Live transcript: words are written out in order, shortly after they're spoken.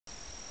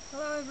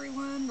Hello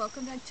everyone,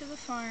 welcome back to the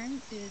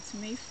farm. It's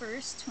May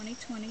 1st,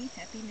 2020.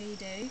 Happy May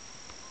Day.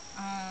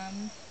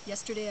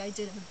 Yesterday I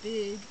did a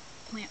big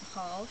plant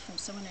haul from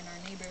someone in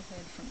our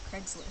neighborhood from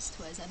Craigslist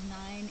who has a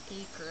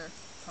 9-acre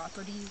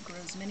property,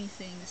 grows many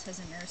things, has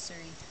a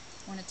nursery.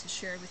 Wanted to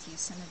share with you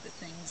some of the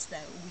things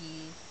that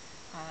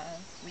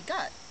we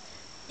got.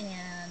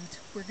 And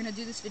we're going to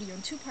do this video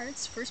in two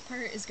parts. First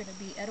part is going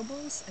to be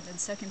edibles, and then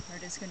second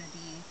part is going to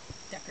be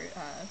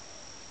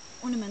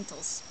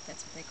ornamentals,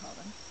 that's what they call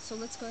them. So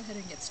let's go ahead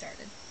and get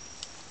started.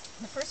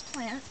 The first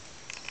plant,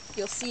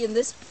 you'll see in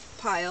this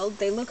pile,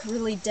 they look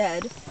really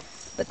dead,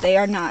 but they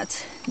are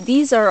not.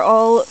 These are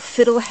all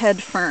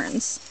fiddle-head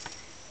ferns.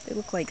 They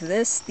look like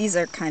this. These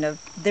are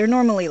they're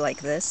normally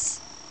like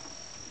this,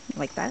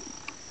 like that.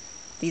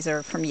 These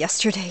are from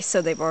yesterday,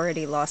 so they've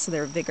already lost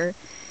their vigor.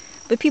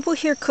 But people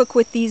here cook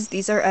with these.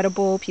 These are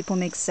edible. People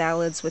make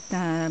salads with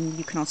them.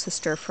 You can also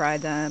stir fry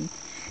them.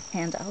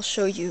 And I'll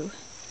show you.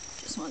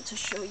 Just want to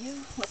show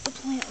you what the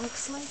plant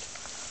looks like.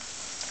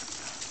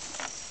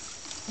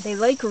 They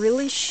like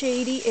really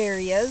shady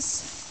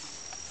areas,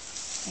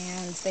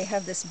 and they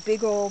have this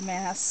big old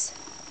mass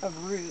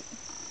of root.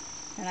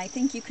 And I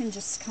think you can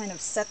just kind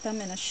of set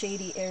them in a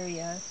shady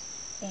area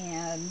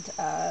and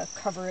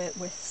cover it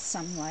with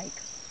some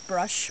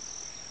brush,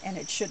 and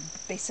it should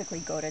basically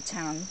go to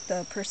town.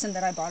 The person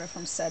that I bought it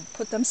from said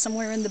put them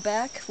somewhere in the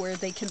back where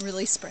they can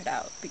really spread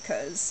out,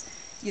 because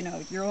you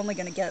know, you're only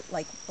going to get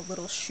a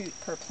little shoot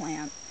per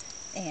plant,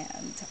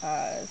 and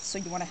so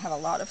you want to have a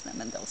lot of them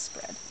and they'll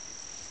spread.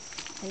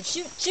 And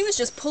she was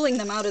just pulling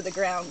them out of the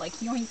ground, like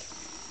yoink,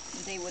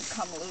 and they would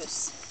come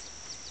loose.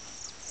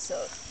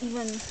 So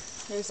even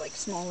there's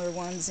smaller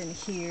ones in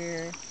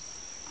here,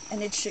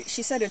 and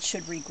she said it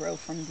should regrow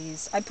from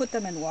these. I put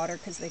them in water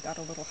because they got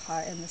a little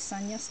hot in the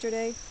sun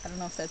yesterday. I don't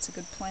know if that's a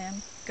good plan.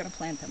 I'm going to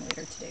plant them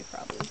later today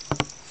probably.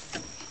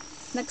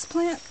 Next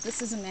plant,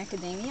 this is a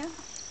macadamia.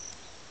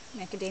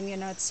 Macadamia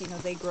nuts, you know,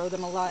 they grow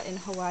them a lot in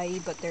Hawaii,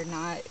 but they're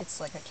not, it's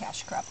like a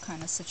cash crop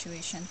kind of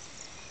situation.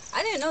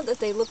 I didn't know that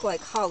they look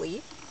like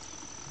holly,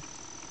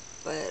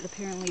 but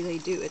apparently they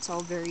do. It's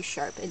all very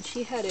sharp, and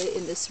she had it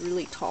in this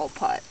really tall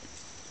pot.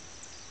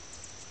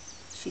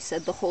 She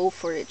said the hole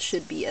for it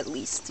should be at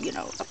least, you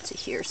know, up to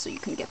here, so you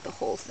can get the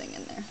whole thing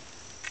in there.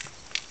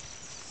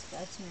 So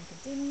that's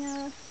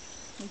macadamia.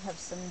 We have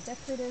some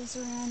decoratives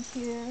around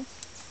here.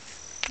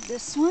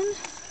 This one,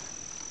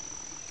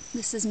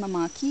 this is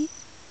mamaki.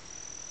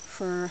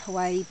 For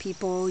Hawaii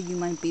people, you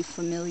might be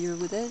familiar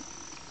with it.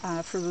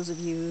 For those of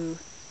you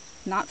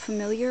not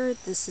familiar,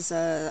 this is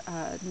a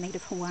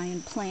native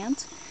Hawaiian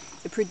plant.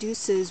 It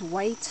produces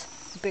white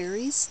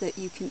berries that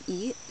you can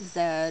eat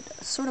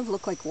that sort of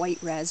look like white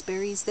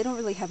raspberries. They don't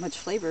really have much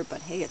flavor,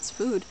 but hey, it's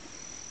food.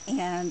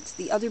 And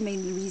the other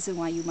main reason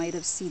why you might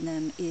have seen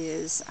them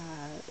is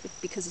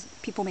because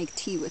people make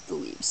tea with the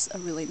leaves, a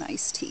really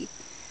nice tea.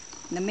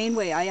 And the main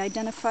way I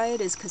identify it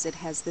is because it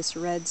has this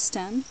red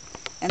stem,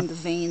 and the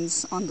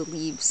veins on the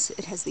leaves,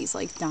 it has these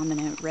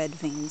dominant red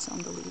veins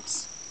on the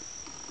leaves.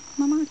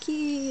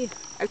 Mamaki!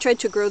 I've tried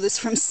to grow this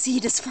from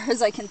seed. As far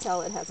as I can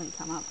tell, it hasn't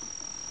come up.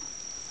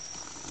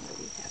 What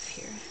do we have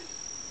here?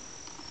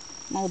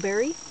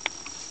 Mulberry.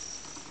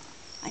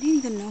 I didn't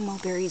even know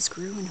mulberries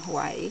grew in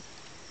Hawaii.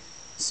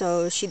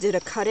 So she did a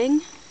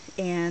cutting,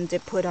 and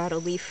it put out a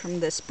leaf from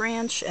this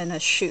branch and a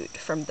shoot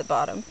from the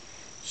bottom.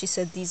 She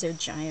said these are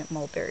giant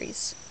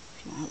mulberries.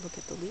 If you want to look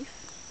at the leaf.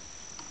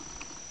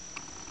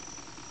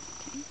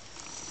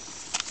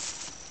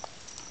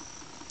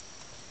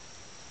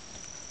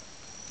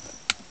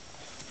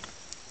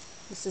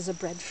 This is a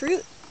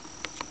breadfruit,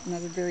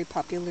 another very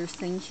popular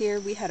thing here.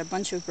 We had a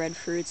bunch of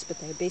breadfruits, but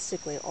they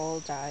basically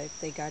all died.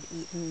 They got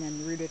eaten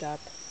and rooted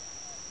up.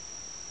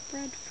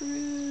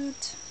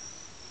 Breadfruit.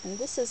 And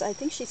this is, I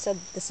think she said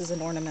this is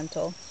an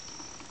ornamental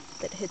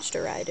that hitched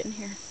a ride in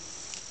here.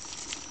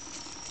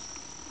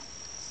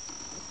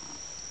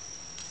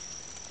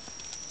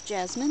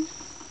 Jasmine.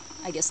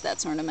 I guess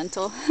that's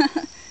ornamental,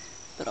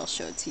 but I'll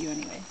show it to you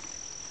anyway.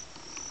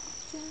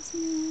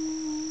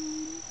 Jasmine.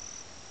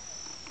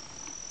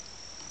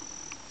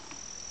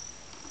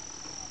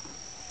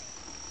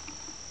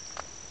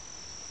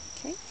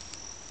 Okay.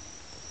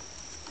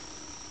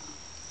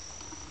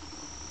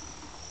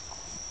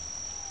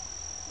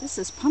 This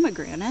is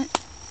pomegranate.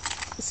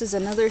 This is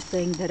another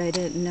thing that I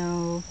didn't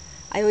know.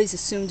 I always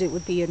assumed it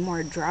would be in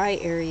more dry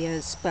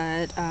areas,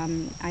 but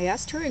I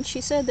asked her, and she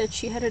said that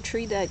she had a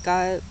tree that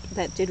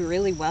did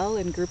really well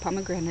and grew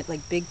pomegranate,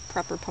 like big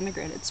proper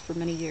pomegranates, for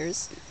many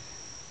years.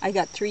 I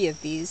got 3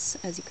 of these.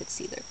 As you could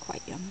see, they're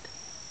quite young.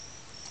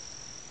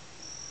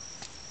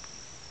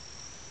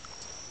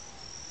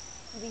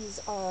 These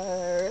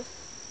are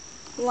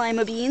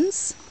lima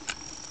beans.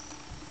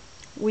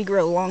 We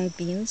grow long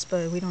beans,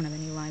 but we don't have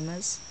any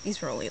limas.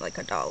 These were only like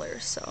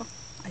 $1, so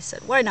I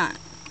said, why not?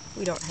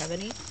 We don't have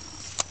any.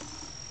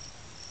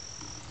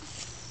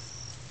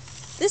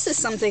 This is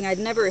something I'd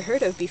never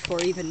heard of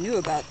before, even knew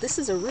about. This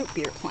is a root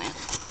beer plant.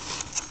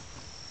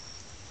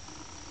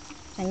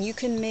 And you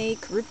can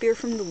make root beer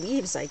from the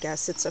leaves, I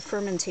guess. It's a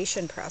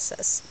fermentation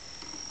process.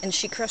 And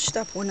she crushed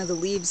up one of the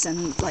leaves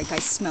and like I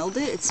smelled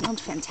it. It smelled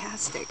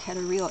fantastic. Had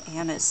a real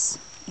anise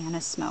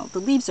smell. The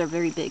leaves are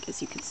very big,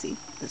 as you can see.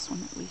 This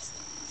one at least,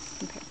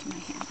 compared to my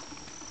hand.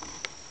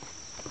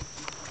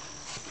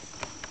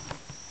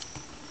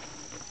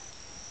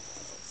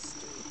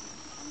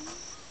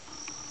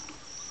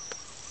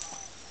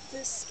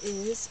 This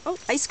is, oh,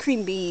 ice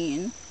cream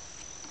bean.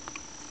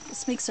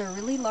 This makes a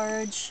really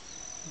large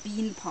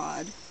bean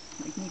pod,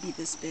 like maybe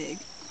this big.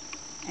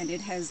 And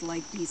it has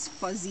like these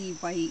fuzzy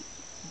white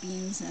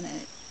beans in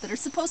it that are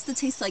supposed to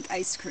taste like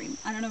ice cream.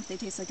 I don't know if they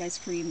taste like ice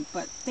cream,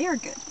 but they are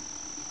good.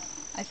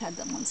 I've had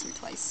them once or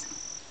twice.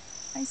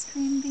 Ice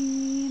cream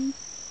bean.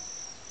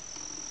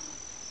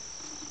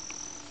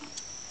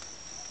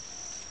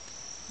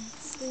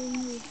 Next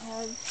thing we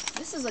have,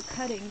 this is a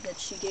cutting that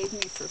she gave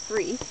me for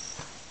free.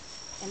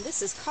 And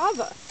this is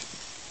kava.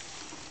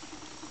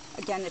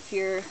 Again,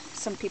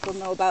 some people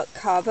know about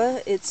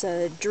kava, it's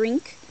a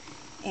drink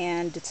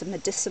and it's a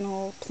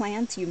medicinal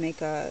plant. You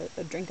make a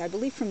drink, I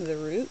believe, from the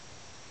root.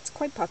 It's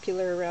quite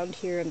popular around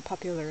here and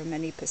popular in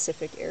many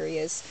Pacific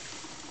areas.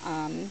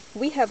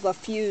 We have a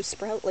few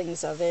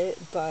sproutlings of it,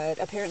 but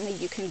apparently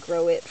you can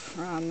grow it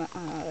from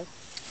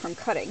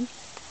cutting.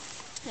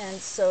 And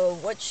so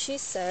what she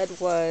said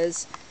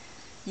was,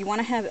 you want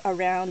to have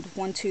around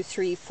 1, 2,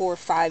 3, 4,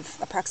 5,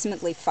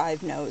 approximately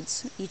 5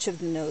 nodes. Each of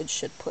the nodes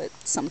should put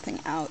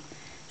something out.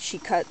 She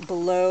cut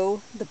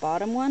below the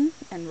bottom one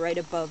and right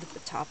above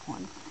the top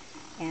one.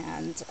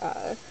 And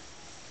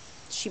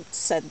she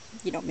said,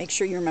 you know, make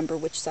sure you remember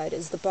which side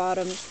is the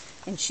bottom.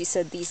 And she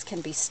said these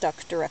can be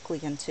stuck directly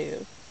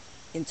into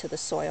the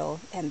soil,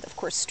 and of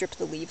course strip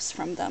the leaves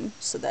from them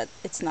so that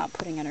it's not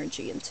putting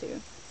energy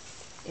into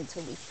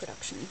leaf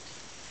production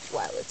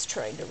while it's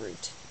trying to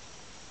root.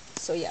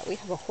 So yeah, we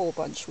have a whole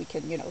bunch. We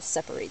can, you know,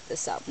 separate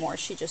this out more.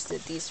 She just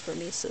did these for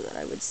me so that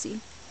I would see.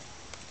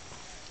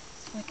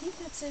 So I think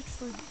that's it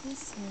for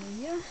this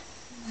area.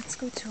 Let's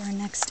go to our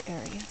next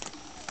area.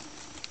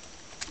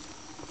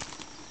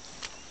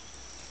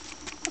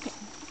 Okay.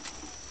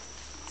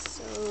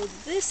 So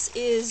this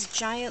is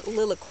giant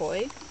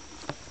lilikoi.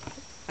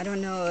 I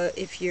don't know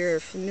if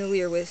you're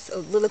familiar with,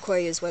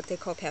 lilikoi is what they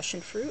call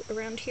passion fruit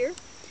around here.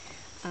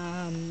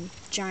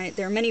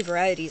 There are many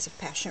varieties of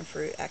passion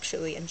fruit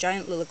actually, and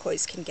giant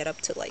lilikois can get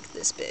up to like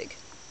this big.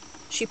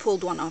 She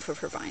pulled one off of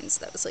her vines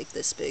that was like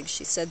this big.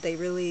 She said they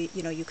really,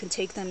 you know, you can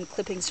take them,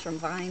 clippings from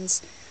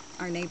vines.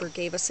 Our neighbor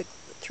gave us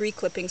 3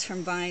 clippings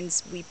from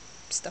vines. We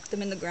stuck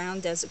them in the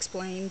ground as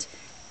explained,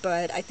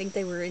 but I think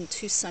they were in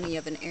too sunny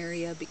of an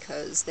area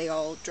because they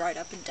all dried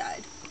up and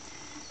died.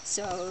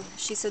 So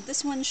she said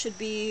this one should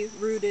be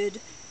rooted,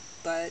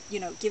 but, you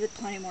know, give it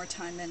plenty more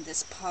time in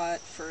this pot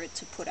for it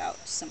to put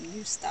out some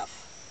new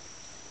stuff.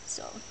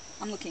 So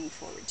I'm looking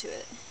forward to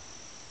it.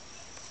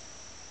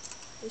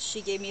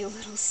 She gave me a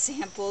little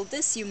sample.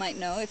 This you might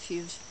know if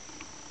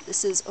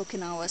this is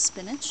Okinawa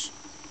spinach.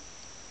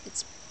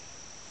 It's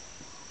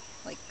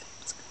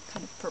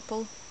kind of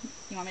purple.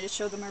 You want me to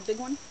show them our big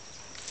one?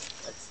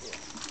 Let's do it.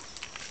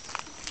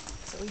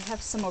 So we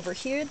have some over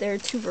here. There are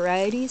 2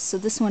 varieties. So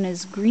this one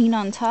is green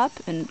on top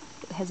and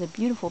has a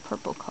beautiful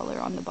purple color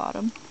on the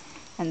bottom.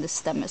 And the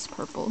stem is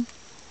purple.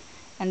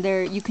 And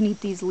you can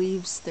eat these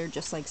leaves. They're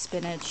just like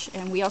spinach.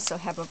 And we also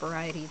have a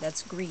variety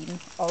that's green,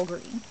 all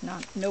green,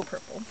 no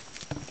purple.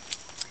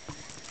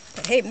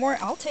 But hey,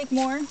 I'll take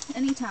more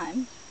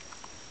anytime.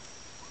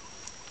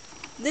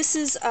 This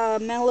is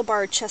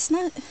Malabar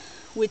chestnut,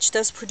 which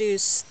does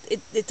produce,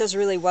 it does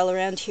really well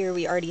around here.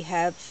 We already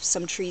have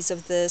some trees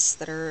of this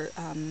that are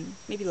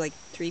maybe like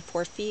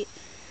 3-4 feet.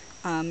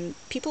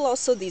 People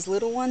also, these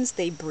little ones,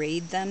 they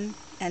braid them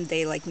and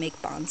they like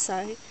make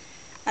bonsai.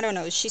 I don't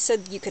know, she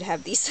said you could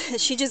have these.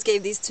 She just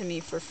gave these to me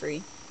for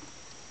free.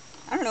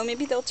 I don't know,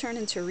 maybe they'll turn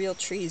into real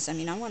trees. I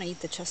mean, I want to eat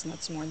the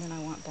chestnuts more than I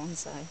want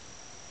bonsai.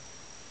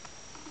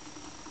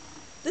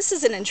 This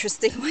is an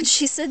interesting one.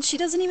 She said she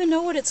doesn't even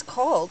know what it's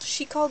called.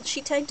 She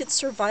tagged it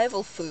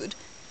survival food.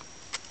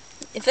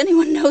 If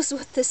anyone knows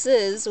what this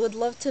is, would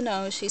love to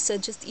know. She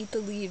said just eat the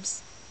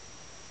leaves.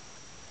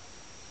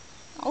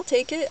 I'll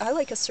take it. I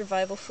like a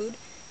survival food.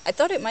 I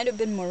thought it might have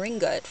been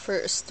moringa at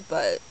first,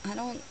 but I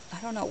don't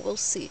know. We'll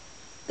see.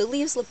 The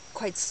leaves look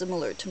quite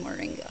similar to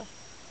moringa.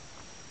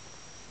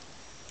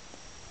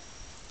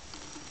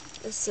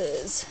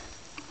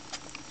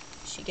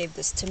 She gave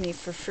this to me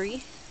for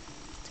free.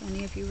 Do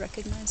any of you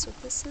recognize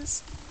what this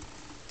is?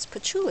 It's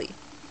patchouli.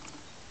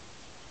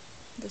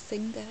 The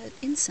thing that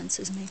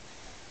incenses me.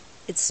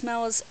 It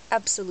smells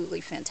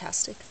absolutely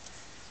fantastic.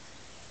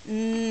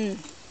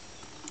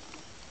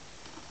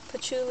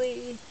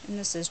 Patchouli, and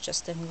this is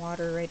just in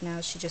water right now.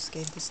 She just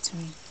gave this to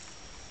me.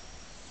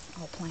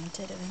 I'll plant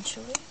it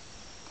eventually.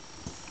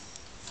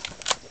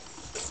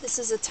 This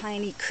is a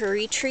tiny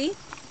curry tree.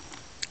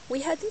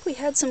 I think we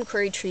had some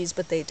curry trees,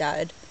 but they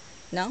died.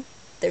 No?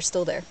 They're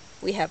still there.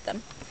 We have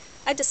them.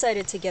 I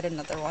decided to get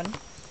another one.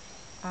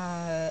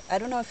 I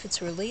don't know if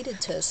it's related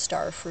to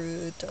star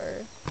fruit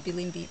or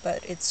bilimbi,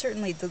 but it's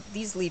certainly,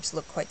 these leaves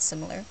look quite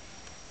similar.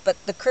 But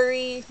the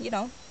curry, you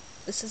know,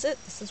 this is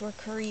it. This is where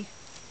curry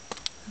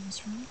comes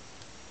from.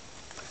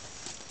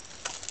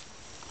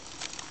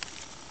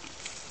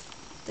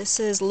 This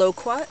is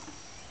loquat.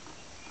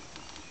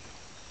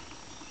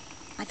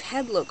 I've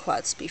had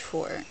loquats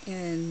before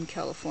in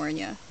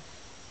California,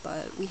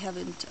 but I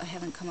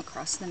haven't come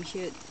across them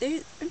here.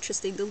 They're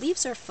interesting. The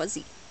leaves are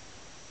fuzzy.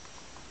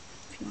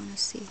 If you want to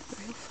see,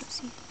 real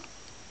fuzzy.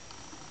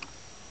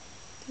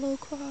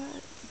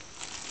 Loquat.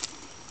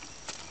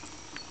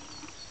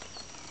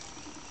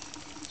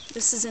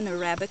 This is an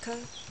arabica.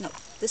 No,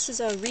 this is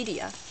a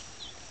rheedia.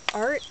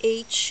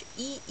 R-H-E-E-D-I-A.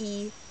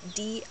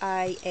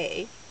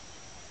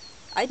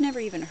 I'd never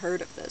even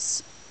heard of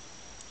this.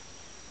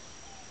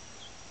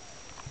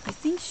 I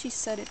think she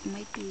said it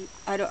might be,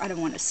 I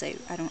don't want to say,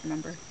 I don't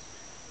remember.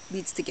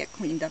 Needs to get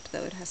cleaned up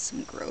though. It has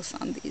some growth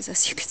on these,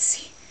 as you can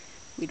see.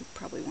 We'd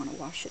probably want to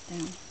wash it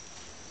down.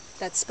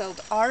 That's spelled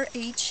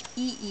R-H-E-E-D-I-A.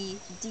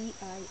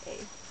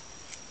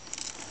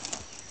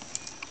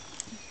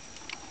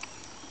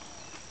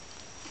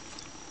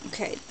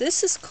 Okay,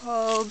 this is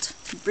called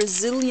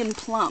Brazilian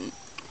plum.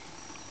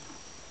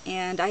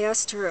 And I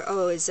asked her,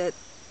 oh, is that,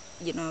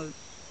 you know,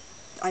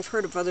 I've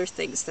heard of other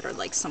things that are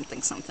like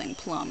something something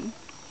plum.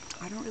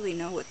 I don't really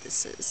know what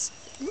this is.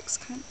 It looks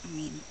kind of, I don't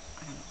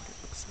know what it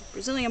looks like.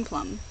 Brazilian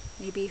plum.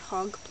 Maybe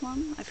hog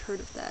plum? I've heard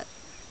of that.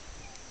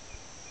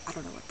 I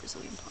don't know what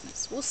Brazilian plum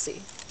is. We'll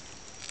see.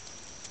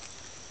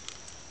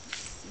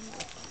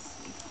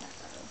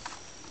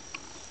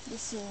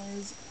 This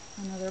is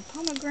another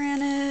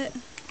pomegranate.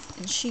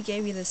 And she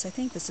gave me this. I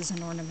think this is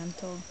an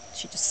ornamental.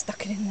 She just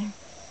stuck it in there.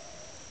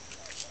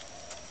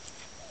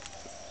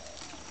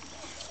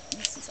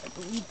 I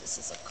believe this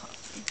is a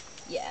coffee.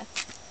 Yeah.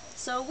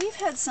 So we've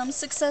had some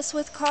success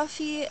with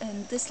coffee,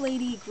 and this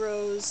lady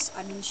grows,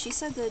 she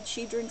said that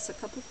she drinks a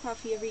cup of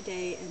coffee every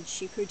day and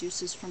she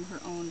produces from her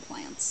own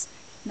plants.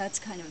 And that's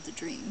kind of the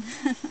dream.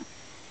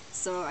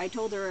 So I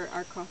told her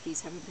our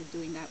coffees haven't been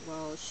doing that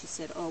well. She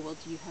said, oh, well,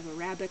 do you have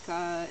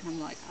arabica? And I'm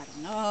like, I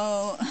don't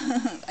know.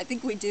 I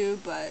think we do,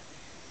 but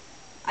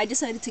I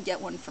decided to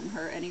get one from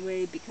her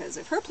anyway, because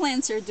if her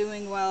plants are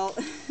doing well,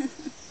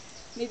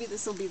 maybe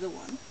this will be the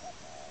one.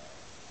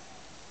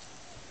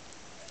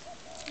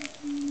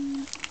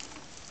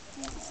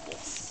 What is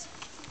this?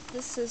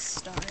 This is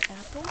star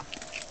apple,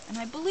 and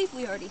I believe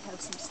we already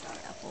have some star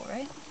apple,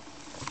 right?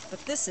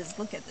 But this is,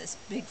 look at this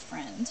big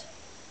friend.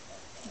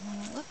 You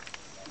wanna look?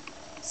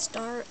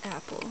 Star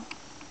apple.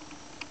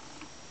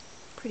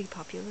 Pretty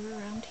popular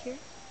around here.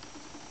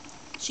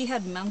 She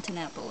had mountain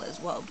apple as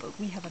well, but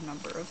we have a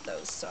number of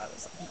those, so I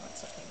was like, no,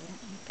 it's okay, we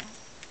don't need that.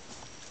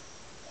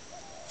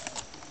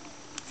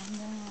 And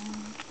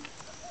then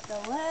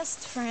the last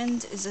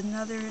friend is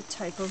another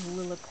type of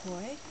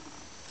lilikoi,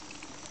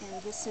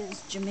 and this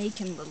is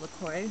Jamaican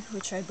lilikoi,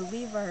 which I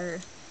believe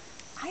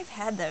I've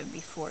had them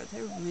before.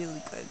 They're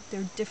really good.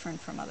 They're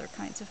different from other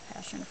kinds of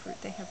passion fruit.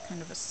 They have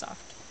kind of a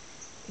soft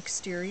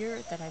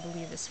exterior that I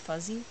believe is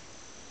fuzzy.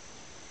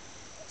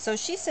 So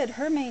she said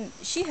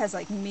she has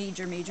like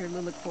major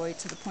lilikoi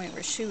to the point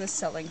where she was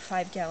selling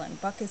 5-gallon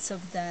buckets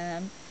of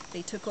them.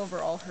 They took over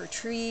all her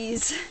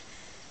trees.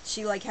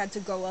 She like had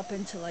to go up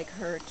into like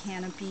her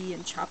canopy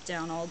and chop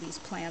down all these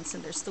plants,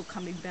 and they're still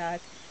coming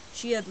back.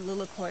 She had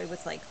lilikoi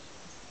with like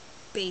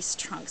base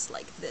trunks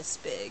like this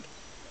big.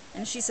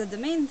 And she said the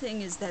main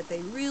thing is that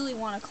they really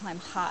want to climb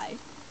high.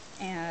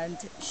 And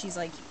she's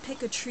like,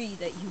 pick a tree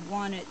that you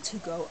want it to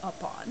go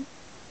up on,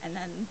 and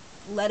then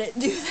let it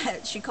do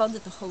that. She called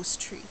it the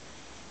host tree.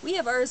 We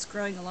have ours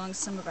growing along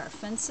some of our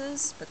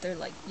fences, but they're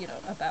like, you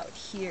know, about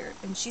here.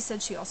 And she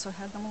said she also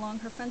had them along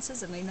her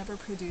fences, and they never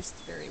produced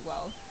very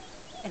well.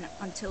 And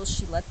until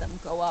she let them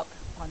go up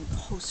on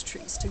host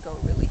trees to go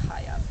really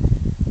high up,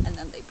 and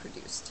then they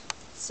produced.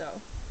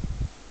 So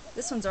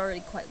this one's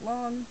already quite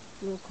long.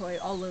 Lilikoi,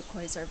 all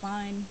lilikois are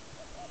vine.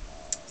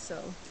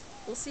 So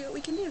we'll see what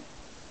we can do.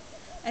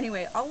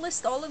 Anyway, I'll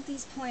list all of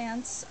these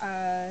plants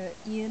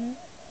in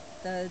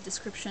the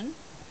description,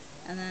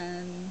 and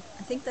then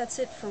I think that's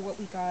it for what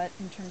we got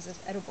in terms of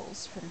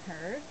edibles from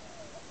her.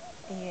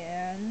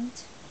 And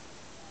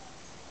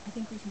I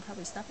think we can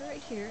probably stop it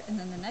right here, and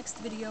then the next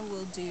video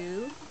we'll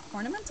do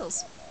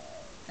ornamentals.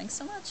 Thanks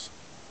so much.